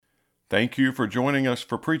Thank you for joining us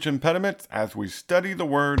for Preach Impediments as we study the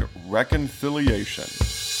word reconciliation.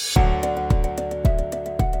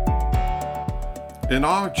 In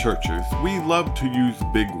our churches, we love to use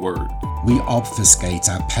big words. We obfuscate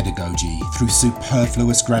our pedagogy through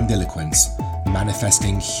superfluous grandiloquence,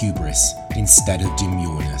 manifesting hubris instead of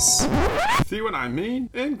demureness. See what I mean?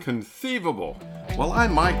 Inconceivable. While I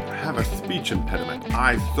might have a speech impediment,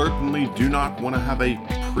 I certainly do not want to have a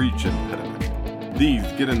preach impediment. These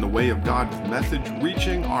get in the way of God's message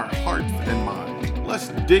reaching our hearts and minds. Let's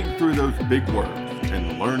dig through those big words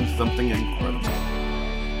and learn something incredible.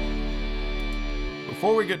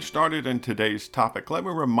 Before we get started in today's topic, let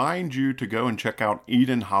me remind you to go and check out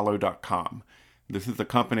EdenHollow.com. This is a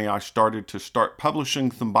company I started to start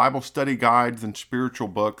publishing some Bible study guides and spiritual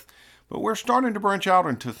books, but we're starting to branch out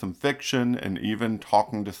into some fiction and even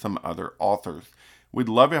talking to some other authors. We'd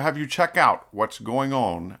love to have you check out what's going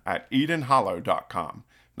on at EdenHollow.com.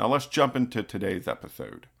 Now let's jump into today's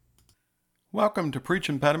episode. Welcome to Preach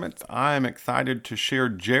Impediments. I am excited to share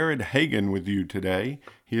Jared Hagan with you today.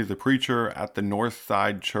 He is a preacher at the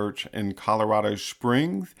Northside Church in Colorado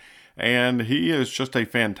Springs, and he is just a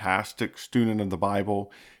fantastic student of the Bible.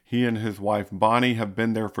 He and his wife Bonnie have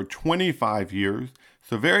been there for 25 years,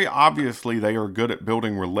 so very obviously they are good at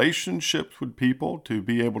building relationships with people to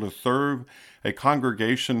be able to serve a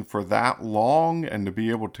congregation for that long and to be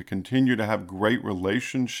able to continue to have great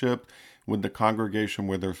relationships with the congregation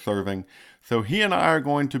where they're serving. So he and I are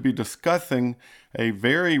going to be discussing a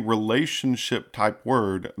very relationship type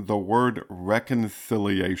word, the word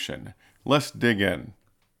reconciliation. Let's dig in.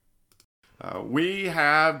 We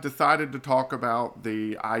have decided to talk about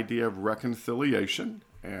the idea of reconciliation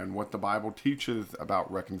and what the Bible teaches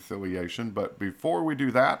about reconciliation. But before we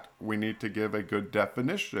do that, we need to give a good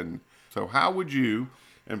definition. So how would you,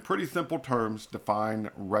 in pretty simple terms,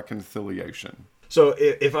 define reconciliation? So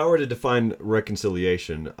if I were to define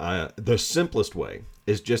reconciliation, the simplest way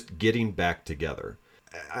is just getting back together.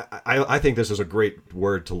 I think this is a great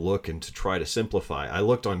word to look and to try to simplify. I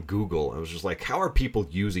looked on Google. I was just like, how are people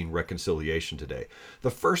using reconciliation today?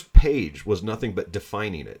 The first page was nothing but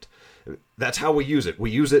defining it. That's how we use it.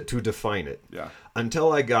 We use it to define it. Yeah.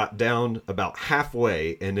 Until I got down about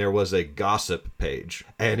halfway and there was a gossip page.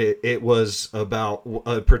 And it was about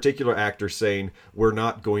a particular actor saying, we're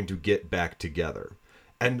not going to get back together.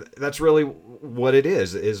 And that's really what it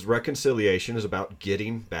is reconciliation is about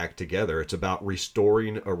getting back together. It's about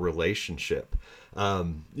restoring a relationship.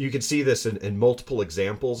 You can see this in multiple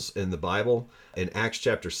examples in the Bible. In Acts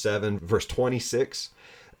chapter 7, verse 26,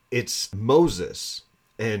 it's Moses,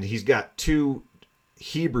 and he's got two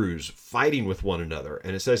Hebrews fighting with one another.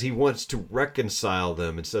 And it says he wants to reconcile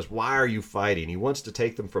them and says, why are you fighting? He wants to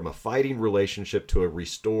take them from a fighting relationship to a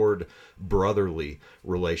restored brotherly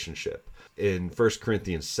relationship. In 1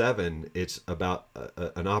 Corinthians 7, it's about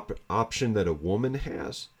an option that a woman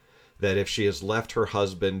has, that if she has left her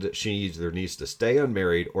husband, she either needs to stay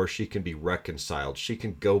unmarried or she can be reconciled. She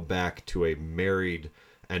can go back to a married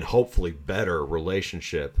and hopefully better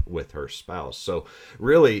relationship with her spouse. So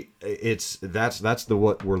really, that's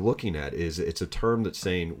what we're looking at. It's a term that's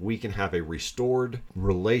saying we can have a restored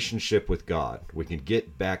relationship with God. We can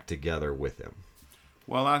get back together with Him.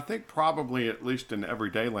 Well, I think probably, at least in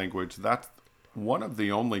everyday language, that's one of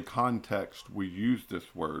the only contexts we use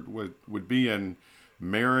this word would be in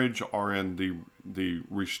marriage or in the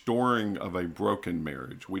restoring of a broken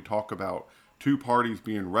marriage. We talk about two parties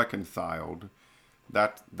being reconciled.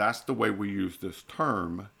 That's the way we use this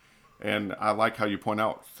term. And I like how you point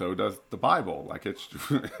out, so does the Bible. Like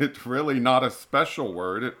it's really not a special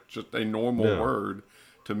word. It's just a normal word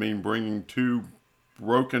to mean bringing two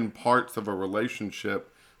broken parts of a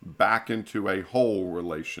relationship back into a whole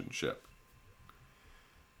relationship.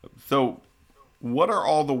 So what are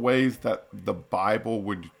all the ways that the Bible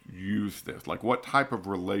would use this? Like, what type of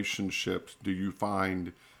relationships do you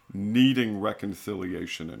find needing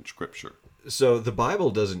reconciliation in Scripture? So the Bible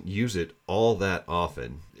doesn't use it all that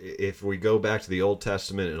often. If we go back to the Old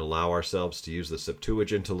Testament and allow ourselves to use the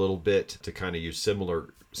Septuagint a little bit to kind of use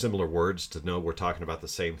similar words to know we're talking about the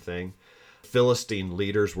same thing. Philistine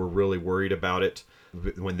leaders were really worried about it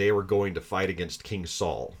when they were going to fight against King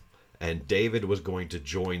Saul, and David was going to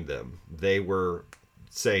join them. They were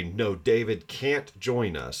saying, no, David can't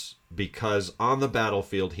join us because on the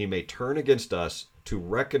battlefield he may turn against us to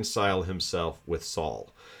reconcile himself with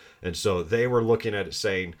Saul. And so they were looking at it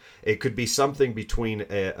saying it could be something between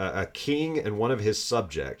a king and one of his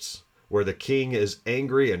subjects, where the king is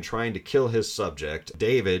angry and trying to kill his subject.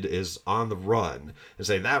 David is on the run, and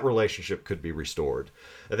saying that relationship could be restored.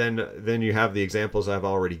 And then you have the examples I've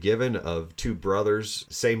already given of two brothers,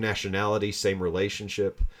 same nationality, same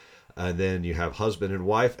relationship. And then you have husband and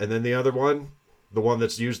wife. And then the other one, the one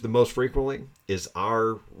that's used the most frequently, is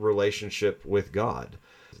our relationship with God.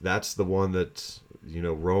 That's the one that,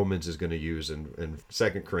 Romans is going to use and 2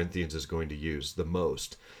 Corinthians is going to use the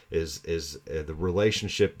most, is the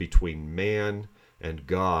relationship between man and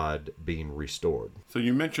God being restored. So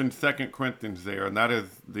you mentioned 2 Corinthians there, and that is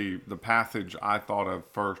the passage I thought of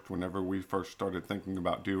first whenever we first started thinking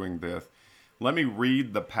about doing this. Let me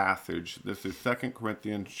read the passage. This is 2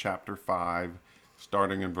 Corinthians chapter 5,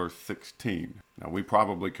 starting in verse 16. Now, we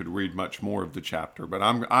probably could read much more of the chapter, but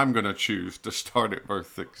I'm going to choose to start at verse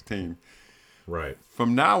 16. Right.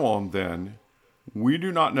 From now on, then, we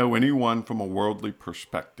do not know anyone from a worldly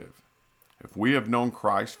perspective. If we have known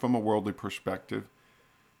Christ from a worldly perspective,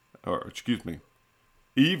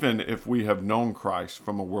 even if we have known Christ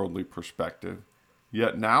from a worldly perspective,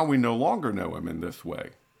 yet now we no longer know him in this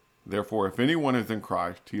way. Therefore, if anyone is in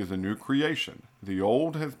Christ, he is a new creation. The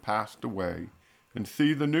old has passed away, and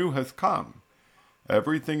see, the new has come.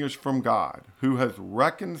 Everything is from God, who has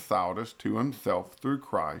reconciled us to himself through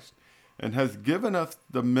Christ, and has given us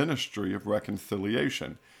the ministry of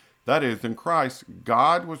reconciliation. That is, in Christ,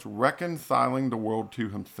 God was reconciling the world to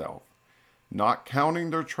himself, not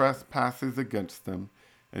counting their trespasses against them,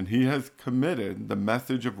 and he has committed the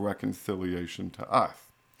message of reconciliation to us.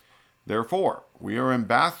 Therefore, we are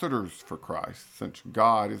ambassadors for Christ, since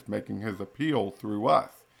God is making his appeal through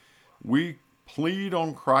us. We plead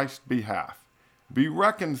on Christ's behalf, be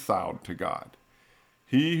reconciled to God.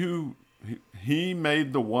 He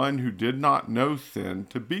made the one who did not know sin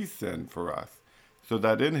to be sin for us, so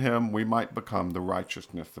that in him we might become the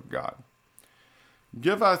righteousness of God.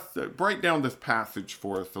 Break down this passage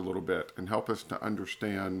for us a little bit and help us to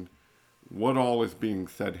understand what all is being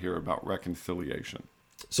said here about reconciliation.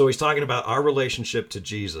 So he's talking about our relationship to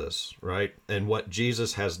Jesus, right? And what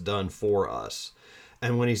Jesus has done for us.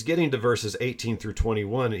 And when he's getting to verses 18 through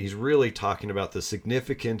 21, he's really talking about the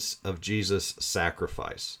significance of Jesus'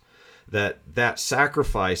 sacrifice. That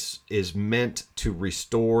sacrifice is meant to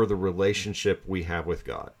restore the relationship we have with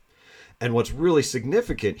God. And what's really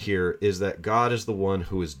significant here is that God is the one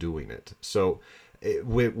who is doing it. So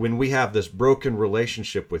when we have this broken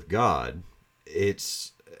relationship with God,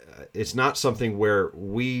 it's not something where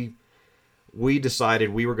we decided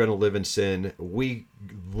we were going to live in sin, we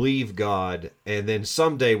leave God, and then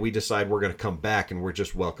someday we decide we're going to come back and we're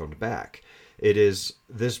just welcomed back. It is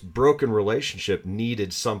this broken relationship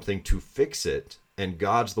needed something to fix it, and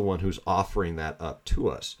God's the one who's offering that up to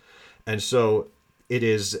us. And so it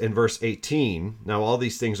is in verse 18, now all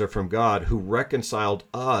these things are from God who reconciled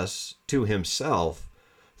us to himself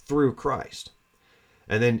through Christ.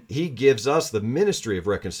 And then he gives us the ministry of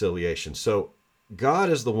reconciliation. So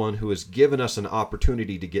God is the one who has given us an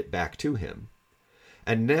opportunity to get back to him.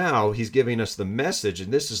 And now he's giving us the message,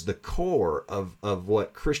 and this is the core of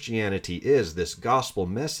what Christianity is. This gospel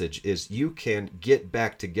message is you can get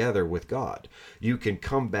back together with God. You can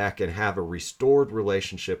come back and have a restored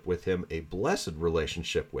relationship with him, a blessed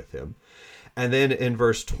relationship with him. And then in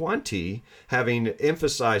verse 20, having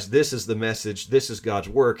emphasized this is the message, this is God's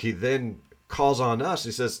work, he then calls on us.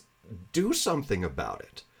 He says, do something about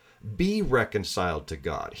it. Be reconciled to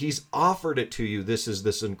God. He's offered it to you. This is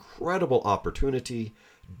this incredible opportunity.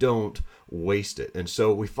 Don't waste it. And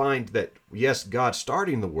so we find that, yes, God's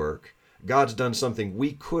starting the work. God's done something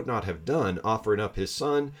we could not have done, offering up his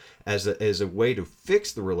son as a way to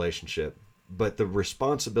fix the relationship. But the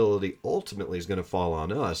responsibility ultimately is going to fall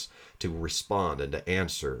on us to respond and to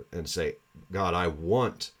answer and say, God, I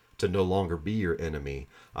want to no longer be your enemy.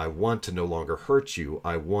 I want to no longer hurt you.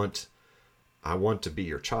 I want to be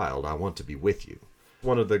your child. I want to be with you.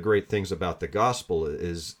 One of the great things about the gospel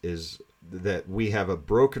is that we have a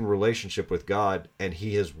broken relationship with God, and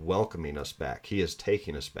he is welcoming us back. He is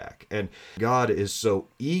taking us back. And God is so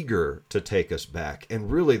eager to take us back.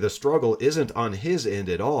 And really the struggle isn't on his end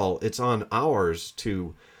at all. It's on ours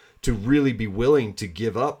to really be willing to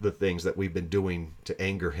give up the things that we've been doing to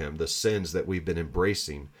anger him, the sins that we've been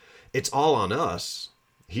embracing. It's all on us.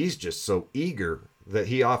 He's just so eager that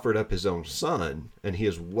he offered up his own son, and he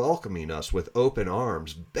is welcoming us with open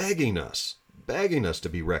arms, begging us to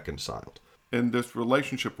be reconciled. In this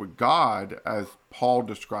relationship with God, as Paul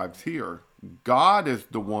describes here, God is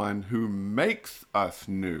the one who makes us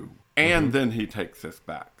new, and then he takes us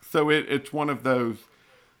back. So it's one of those,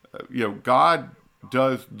 God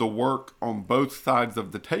does the work on both sides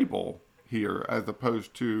of the table here, as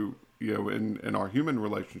opposed to, in our human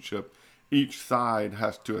relationship, each side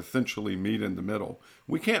has to essentially meet in the middle.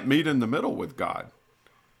 We can't meet in the middle with God.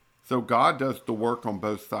 So God does the work on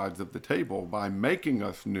both sides of the table by making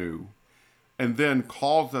us new, and then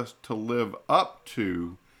calls us to live up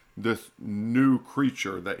to this new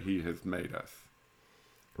creature that he has made us.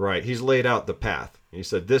 Right. He's laid out the path. He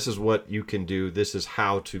said, this is what you can do. This is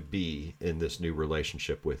how to be in this new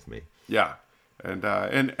relationship with me. Yeah. And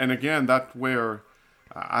again, that's where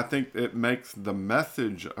I think it makes the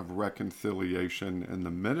message of reconciliation and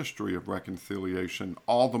the ministry of reconciliation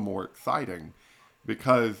all the more exciting.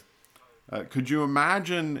 Because could you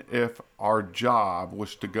imagine if our job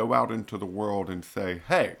was to go out into the world and say,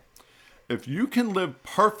 hey, if you can live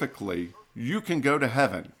perfectly, you can go to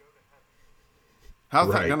heaven.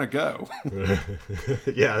 How's that going to go?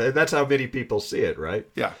 Yeah, that's how many people see it, right?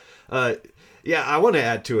 Yeah. Yeah, I want to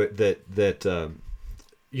add to it that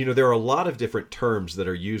there are a lot of different terms that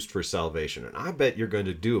are used for salvation, and I bet you're going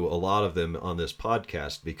to do a lot of them on this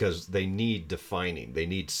podcast because they need defining, they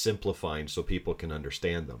need simplifying so people can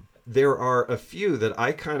understand them. There are a few that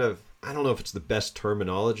I don't know if it's the best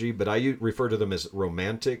terminology, but I refer to them as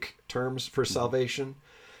romantic terms for salvation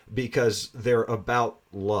because they're about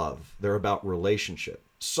love, they're about relationship.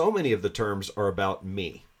 So many of the terms are about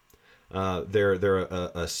me. They're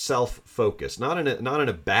a self-focus, not in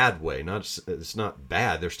a bad way. It's not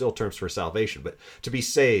bad. They're still terms for salvation, but to be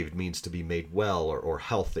saved means to be made well or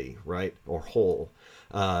healthy, right, or whole.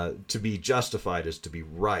 To be justified is to be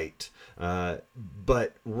right.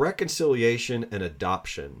 But reconciliation and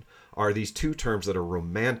adoption are these two terms that are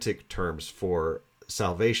romantic terms for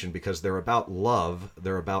salvation because they're about love,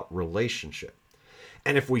 they're about relationship.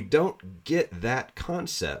 And if we don't get that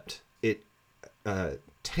concept, it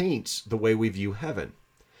taints the way we view heaven.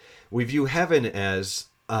 We view heaven as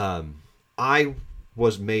I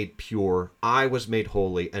was made pure, I was made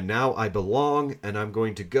holy, and now I belong, and I'm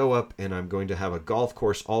going to go up and I'm going to have a golf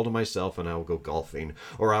course all to myself, and I will go golfing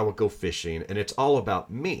or I will go fishing, and it's all about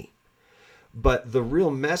me. But the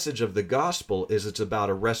real message of the gospel is it's about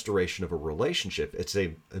a restoration of a relationship. It's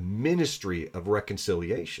a ministry of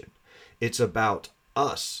reconciliation. It's about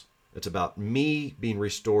us. It's about me being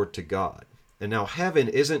restored to God. And now heaven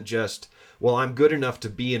isn't just, well, I'm good enough to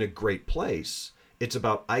be in a great place. It's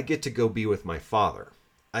about I get to go be with my Father.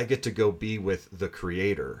 I get to go be with the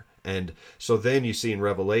Creator. And so then you see in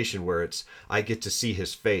Revelation where it's I get to see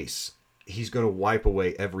his face. He's going to wipe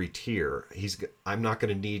away every tear. I'm not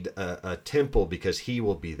going to need a temple because he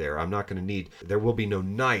will be there. There will be no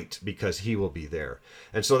night because he will be there.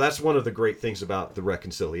 And so that's one of the great things about the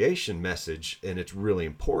reconciliation message, and it's really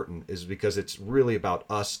important, is because it's really about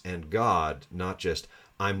us and God, not just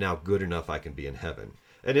I'm now good enough I can be in heaven.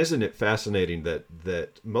 And isn't it fascinating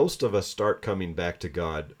that most of us start coming back to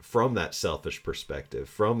God from that selfish perspective,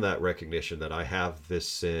 from that recognition that I have this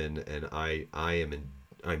sin and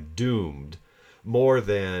I'm doomed, more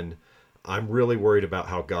than I'm really worried about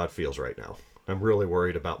how God feels right now. I'm really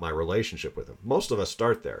worried about my relationship with him. Most of us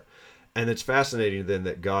start there. And it's fascinating then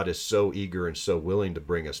that God is so eager and so willing to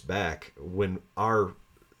bring us back when our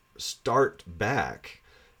start back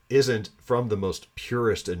isn't from the most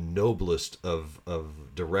purest and noblest of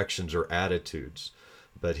directions or attitudes,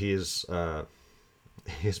 but he has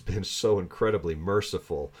been so incredibly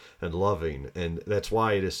merciful and loving, and that's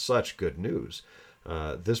why it is such good news.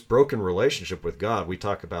 This broken relationship with God, we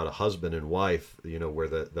talk about a husband and wife, where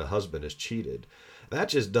the husband is cheated. That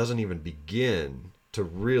just doesn't even begin to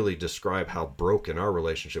really describe how broken our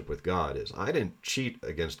relationship with God is. I didn't cheat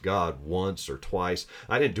against God once or twice.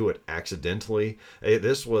 I didn't do it accidentally.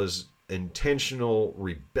 This was intentional,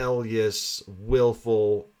 rebellious,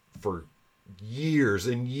 willful, for years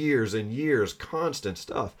and years and years, constant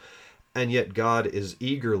stuff. And yet God is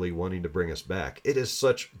eagerly wanting to bring us back. It is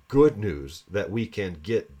such good news that we can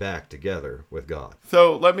get back together with God.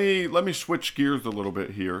 So let me switch gears a little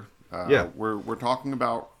bit here. We're talking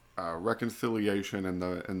about reconciliation and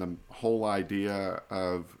the whole idea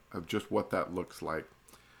of just what that looks like.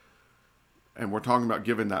 And we're talking about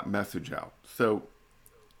giving that message out. So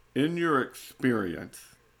in your experience,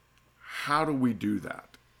 how do we do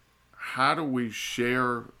that? How do we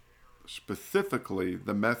share specifically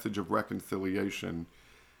the message of reconciliation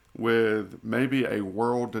with maybe a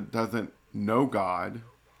world that doesn't know God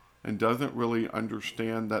and doesn't really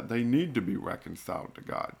understand that they need to be reconciled to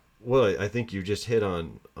God? Well, I think you just hit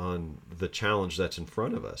on the challenge that's in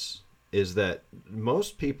front of us, is that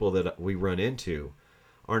most people that we run into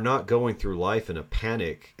are not going through life in a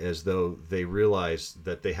panic as though they realize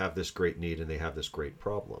that they have this great need and they have this great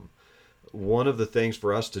problem. One of the things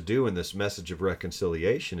for us to do in this message of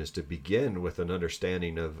reconciliation is to begin with an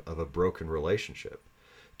understanding of a broken relationship,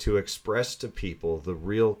 to express to people the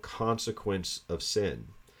real consequence of sin,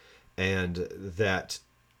 and that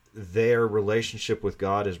their relationship with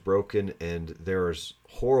God is broken and there's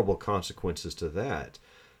horrible consequences to that.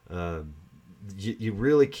 you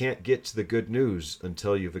really can't get to the good news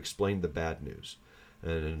until you've explained the bad news.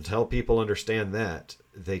 And until people understand that,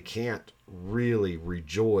 they can't really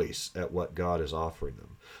rejoice at what God is offering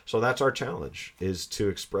them. So that's our challenge, is to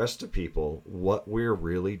express to people what we're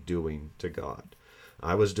really doing to God.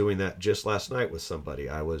 I was doing that just last night with somebody.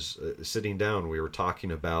 I was sitting down. We were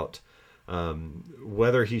talking about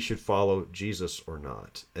whether he should follow Jesus or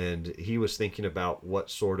not. And he was thinking about what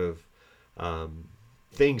sort of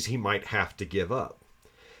things he might have to give up.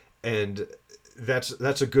 And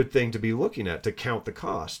that's a good thing to be looking at, to count the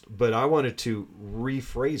cost. But I wanted to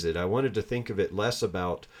rephrase it. I wanted to think of it less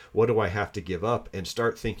about what do I have to give up, and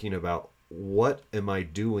start thinking about what am I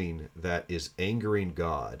doing that is angering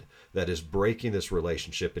God, that is breaking this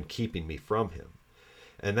relationship and keeping me from him.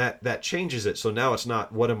 And that changes it. So now it's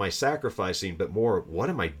not what am I sacrificing, but more what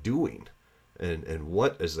am I doing, and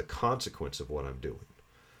what is the consequence of what I'm doing.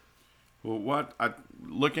 Well,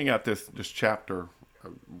 looking at this chapter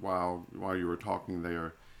while you were talking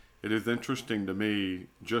there, it is interesting to me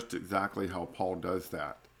just exactly how Paul does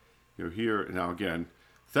that. Here now again,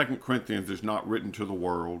 2 Corinthians is not written to the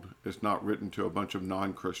world. It's not written to a bunch of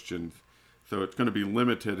non-Christians, so it's going to be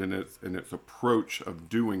limited in its approach of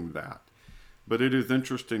doing that. But it is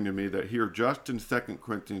interesting to me that here, just in 2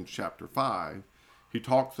 Corinthians chapter 5, he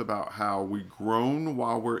talks about how we groan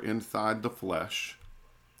while we're inside the flesh,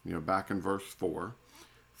 back in verse 4.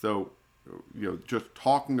 So, just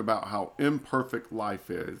talking about how imperfect life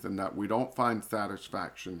is, and that we don't find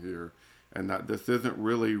satisfaction here, and that this isn't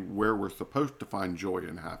really where we're supposed to find joy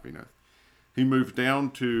and happiness. He moves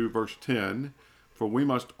down to verse 10, for we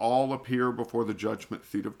must all appear before the judgment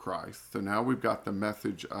seat of Christ. So now we've got the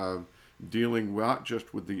message of dealing not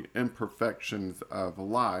just with the imperfections of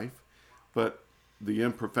life, but the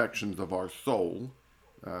imperfections of our soul,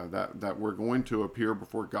 that we're going to appear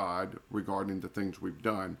before God regarding the things we've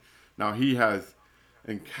done. Now, he has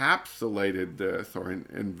encapsulated this or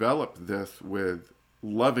enveloped this with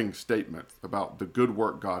loving statements about the good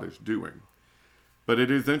work God is doing. But it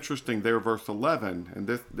is interesting there, verse 11, and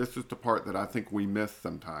this is the part that I think we miss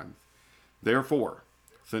sometimes. Therefore,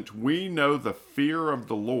 since we know the fear of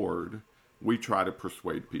the Lord, we try to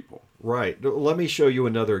persuade people. Right. Let me show you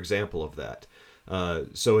another example of that.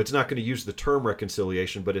 So it's not going to use the term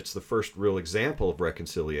reconciliation, but it's the first real example of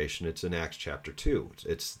reconciliation. It's in Acts chapter 2.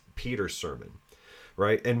 It's Peter's sermon,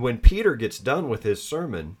 right? And when Peter gets done with his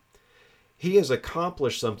sermon, he has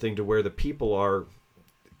accomplished something to where the people are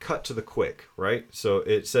cut to the quick, right? So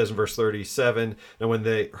it says in verse 37, and when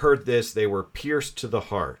they heard this, they were pierced to the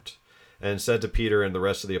heart and said to Peter and the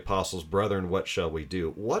rest of the apostles, brethren, what shall we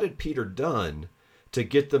do? What had Peter done to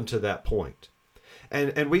get them to that point?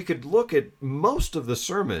 And we could look at most of the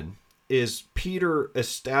sermon is Peter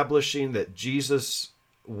establishing that Jesus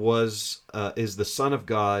is the Son of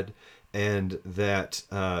God, and that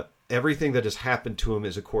everything that has happened to him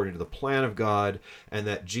is according to the plan of God, and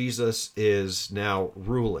that Jesus is now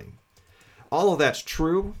ruling. All of that's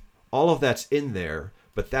true. All of that's in there,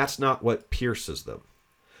 but that's not what pierces them.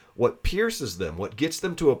 What pierces them, what gets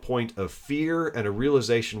them to a point of fear and a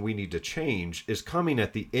realization we need to change, is coming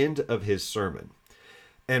at the end of his sermon.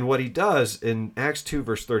 And what he does in Acts 2,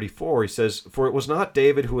 verse 34, he says, for it was not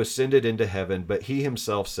David who ascended into heaven, but he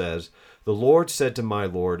himself says, the Lord said to my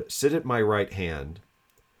Lord, sit at my right hand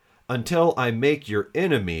until I make your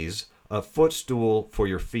enemies a footstool for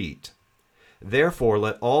your feet. Therefore,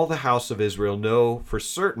 let all the house of Israel know for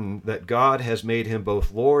certain that God has made him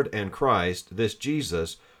both Lord and Christ, this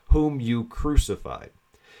Jesus, whom you crucified.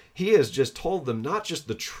 He has just told them not just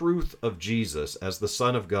the truth of Jesus as the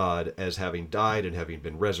Son of God, as having died and having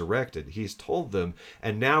been resurrected. He's told them,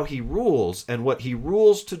 and now he rules, and what he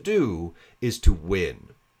rules to do is to win.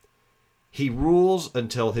 He rules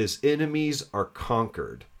until his enemies are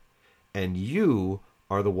conquered, and you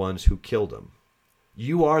are the ones who killed him.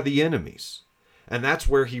 You are the enemies. And that's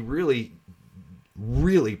where he really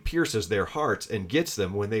pierces their hearts and gets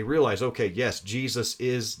them when they realize, okay, yes, Jesus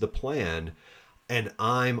is the plan, and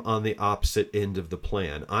I'm on the opposite end of the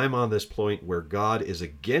plan. I'm on this point where God is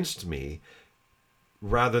against me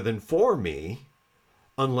rather than for me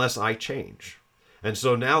unless I change. And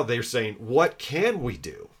so now they're saying, what can we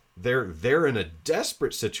do? They're in a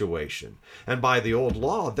desperate situation. And by the old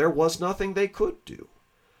law, there was nothing they could do.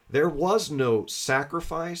 There was no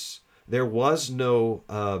sacrifice. There was no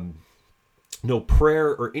prayer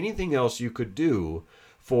or anything else you could do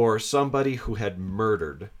for somebody who had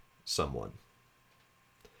murdered someone.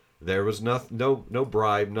 There was no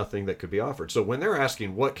bribe, nothing that could be offered. So when they're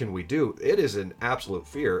asking, what can we do? It is an absolute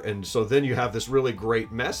fear. And so then you have this really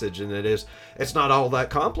great message, and it's not all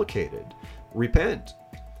that complicated. Repent.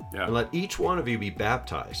 Yeah. And let each one of you be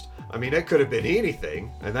baptized. I mean, it could have been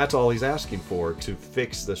anything, and that's all he's asking for to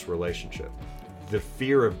fix this relationship. The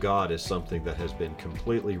fear of God is something that has been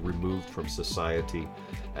completely removed from society,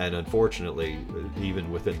 and unfortunately,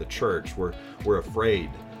 even within the church, we're afraid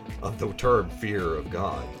of the term fear of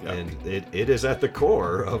God. Yeah. And it is at the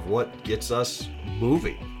core of what gets us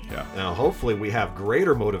moving. Yeah. Now, hopefully we have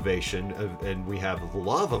greater motivation and we have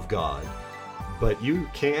love of God, but you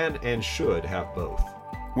can and should have both.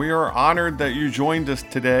 We are honored that you joined us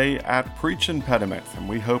today at Preach Impediments, and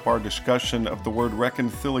we hope our discussion of the word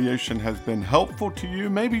reconciliation has been helpful to you,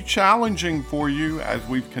 maybe challenging for you as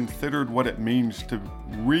we've considered what it means to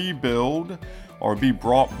rebuild or be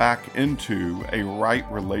brought back into a right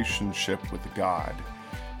relationship with God.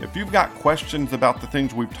 If you've got questions about the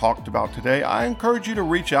things we've talked about today, I encourage you to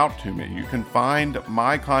reach out to me. You can find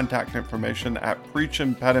my contact information at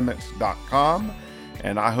preachimpediments.com.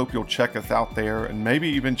 And I hope you'll check us out there and maybe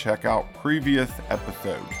even check out previous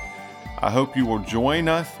episodes. I hope you will join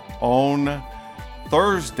us on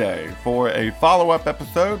Thursday for a follow-up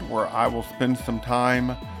episode where I will spend some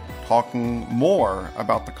time talking more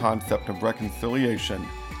about the concept of reconciliation.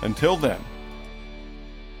 Until then,